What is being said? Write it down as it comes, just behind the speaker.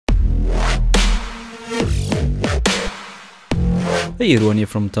Hey, Ruan here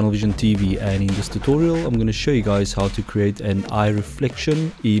from TunnelvizionTV, and in this tutorial I'm going to show you guys how to create an eye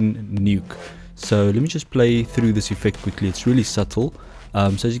reflection in Nuke. So let me just play through this effect quickly. It's really subtle.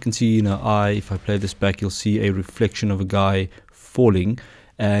 So as you can see in our eye, if I play this back, you'll see a reflection of a guy falling.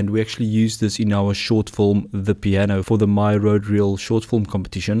 And we actually use this in our short film, The Piano, for the My Road Reel short film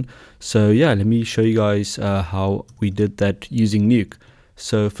competition. So yeah, let me show you guys how we did that using Nuke.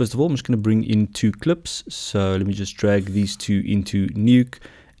 So first of all, I'm just going to bring in two clips. So let me just drag these two into Nuke.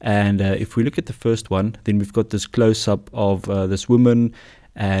 And if we look at the first one, then we've got this close-up of this woman.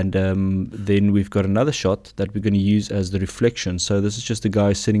 And then we've got another shot that we're going to use as the reflection. So this is just a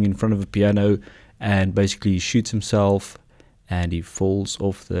guy sitting in front of a piano and basically he shoots himself and he falls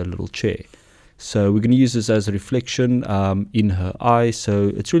off the little chair. So we're going to use this as a reflection in her eye.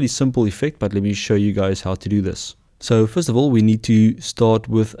 So it's really simple effect, but let me show you guys how to do this. So first of all, we need to start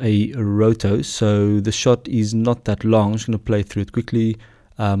with a roto. So the shot is not that long. I'm just going to play through it quickly.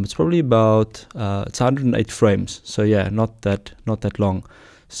 It's probably about it's 108 frames. So yeah, not that long.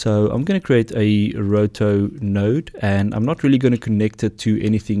 So I'm going to create a roto node, and I'm not really going to connect it to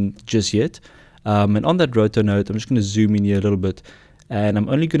anything just yet. And on that roto node, I'm just going to zoom in here a little bit, and I'm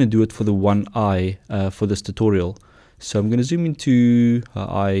only going to do it for the one eye for this tutorial. So I'm going to zoom into her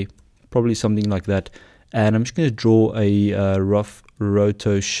eye, probably something like that. And I'm just going to draw a rough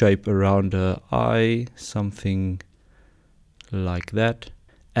roto shape around her eye, something like that.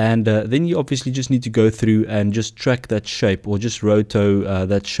 And then you obviously just need to go through and just track that shape, or just roto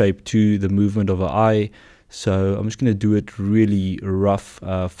that shape to the movement of her eye. So I'm just going to do it really rough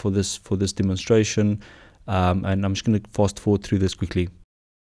for this demonstration, and I'm just going to fast forward through this quickly.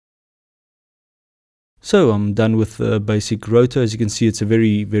 So I'm done with the basic roto. As you can see, it's a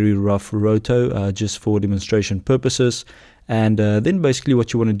very rough roto just for demonstration purposes. And then basically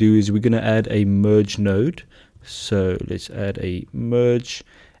what you want to do is we're going to add a merge node. So let's add a merge,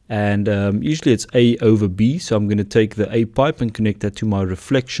 and usually it's A over B. So I'm going to take the A pipe and connect that to my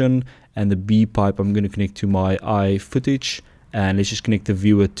reflection, and the B pipe I'm going to connect to my eye footage. And let's just connect the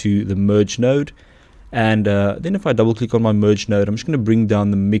viewer to the merge node. And then if I double click on my merge node, I'm just going to bring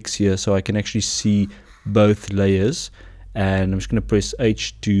down the mix here so I can actually see both layers. And I'm just going to press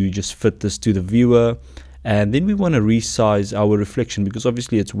H to just fit this to the viewer. And then we want to resize our reflection because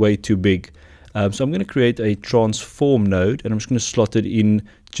obviously it's way too big. So I'm going to create a transform node, and I'm just going to slot it in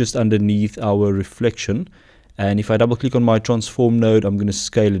just underneath our reflection. And if I double click on my transform node, I'm going to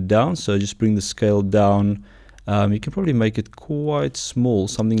scale it down. So just bring the scale down. You can probably make it quite small,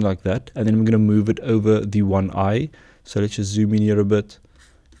 something like that. And then I'm going to move it over the one eye. So let's just zoom in here a bit.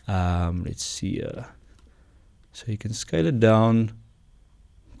 Let's see. So you can scale it down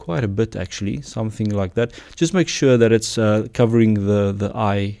quite a bit, actually, something like that. Just make sure that it's covering the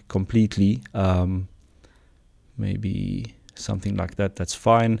eye completely. Maybe something like that. That's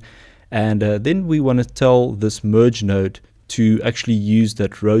fine. And then we want to tell this merge node to actually use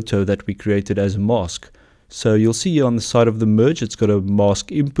that roto that we created as a mask. So you'll see here on the side of the merge, it's got a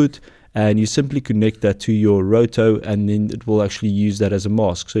mask input, and you simply connect that to your roto, and then it will actually use that as a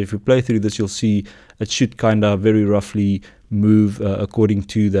mask. So if you play through this, you'll see it should kind of very roughly move according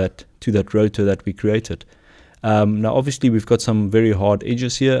to that roto that we created. Now obviously we've got some very hard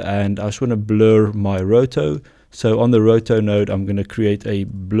edges here, and I just want to blur my roto. So on the roto node, I'm going to create a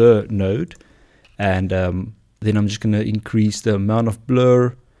blur node, and then I'm just going to increase the amount of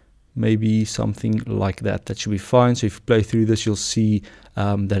blur. Maybe something like that. That should be fine. So if you play through this, you'll see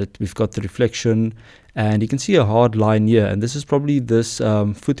that we've got the reflection, and you can see a hard line here, and this is probably this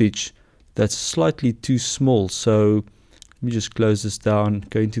footage that's slightly too small. So let me just close this down,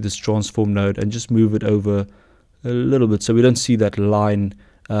 go into this transform node, and just move it over a little bit so we don't see that line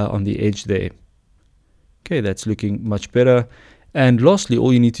on the edge there. Okay, that's looking much better. And lastly,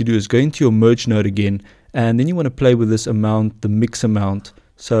 all you need to do is go into your merge node again, and then you want to play with this amount, the mix amount.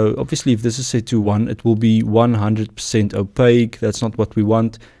 So obviously if this is set to 1, it will be 100% opaque. That's not what we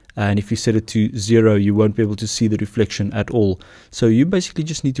want. And if you set it to 0, you won't be able to see the reflection at all. So you basically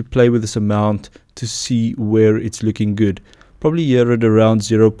just need to play with this amount to see where it's looking good. Probably here at around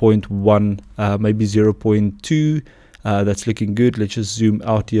 0.1, maybe 0.2. That's looking good. Let's just zoom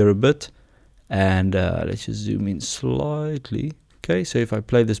out here a bit. And let's just zoom in slightly. Okay, so if I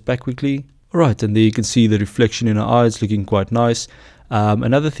play this back quickly. Alright, and there you can see the reflection in our eyes looking quite nice.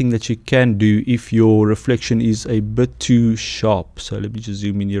 Another thing that you can do if your reflection is a bit too sharp, so let me just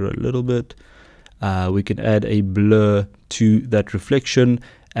zoom in here a little bit. We can add a blur to that reflection,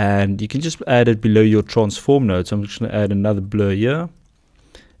 and you can just add it below your transform node. So I'm just going to add another blur here,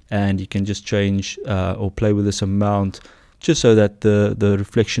 and you can just change or play with this amount just so that the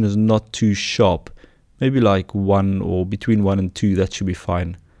reflection is not too sharp. maybe like 1 or between 1 and 2, that should be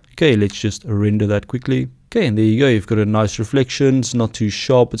fine. Okay, let's just render that quickly. Okay, and there you go, you've got a nice reflection. It's not too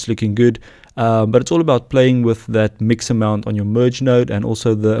sharp, it's looking good, but it's all about playing with that mix amount on your merge node and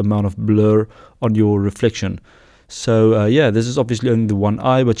also the amount of blur on your reflection. So yeah, this is obviously only the one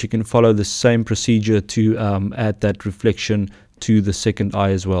eye, but you can follow the same procedure to add that reflection to the second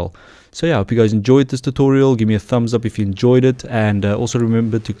eye as well. So yeah, I hope you guys enjoyed this tutorial. Give me a thumbs up if you enjoyed it, and also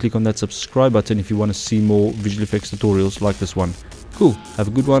remember to click on that subscribe button if you want to see more visual effects tutorials like this one. Cool, have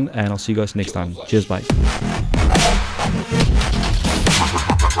a good one, and I'll see you guys next time. Cheers, bye.